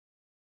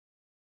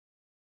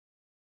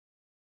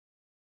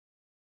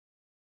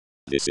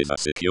This is a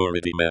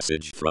security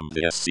message from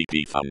the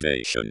SCP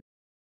Foundation.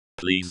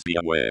 Please be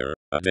aware,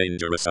 a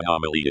dangerous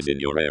anomaly is in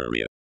your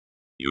area.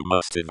 You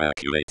must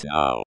evacuate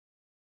now.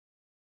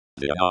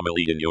 The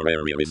anomaly in your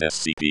area is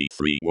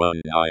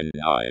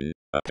SCP-3199,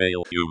 a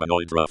pale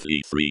humanoid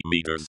roughly 3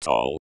 meters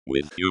tall,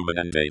 with human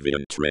and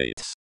avian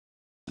traits.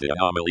 The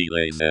anomaly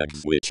lays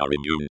eggs which are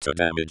immune to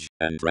damage,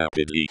 and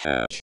rapidly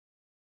hatch.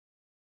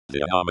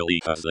 The anomaly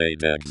has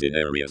laid eggs in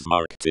areas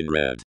marked in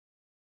red.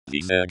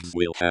 These eggs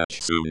will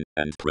hatch soon,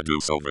 and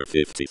produce over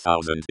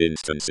 50,000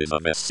 instances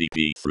of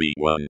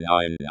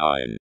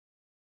SCP-3199.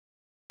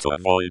 To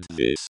avoid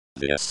this,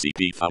 the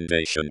SCP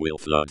Foundation will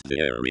flood the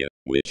area,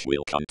 which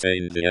will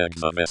contain the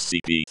eggs of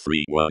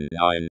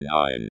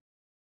SCP-3199.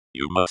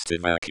 You must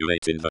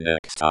evacuate in the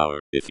next hour,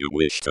 if you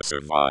wish to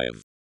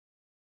survive.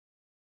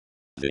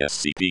 The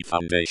SCP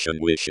Foundation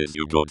wishes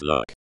you good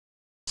luck.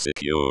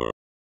 Secure,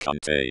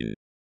 contain,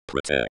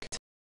 protect.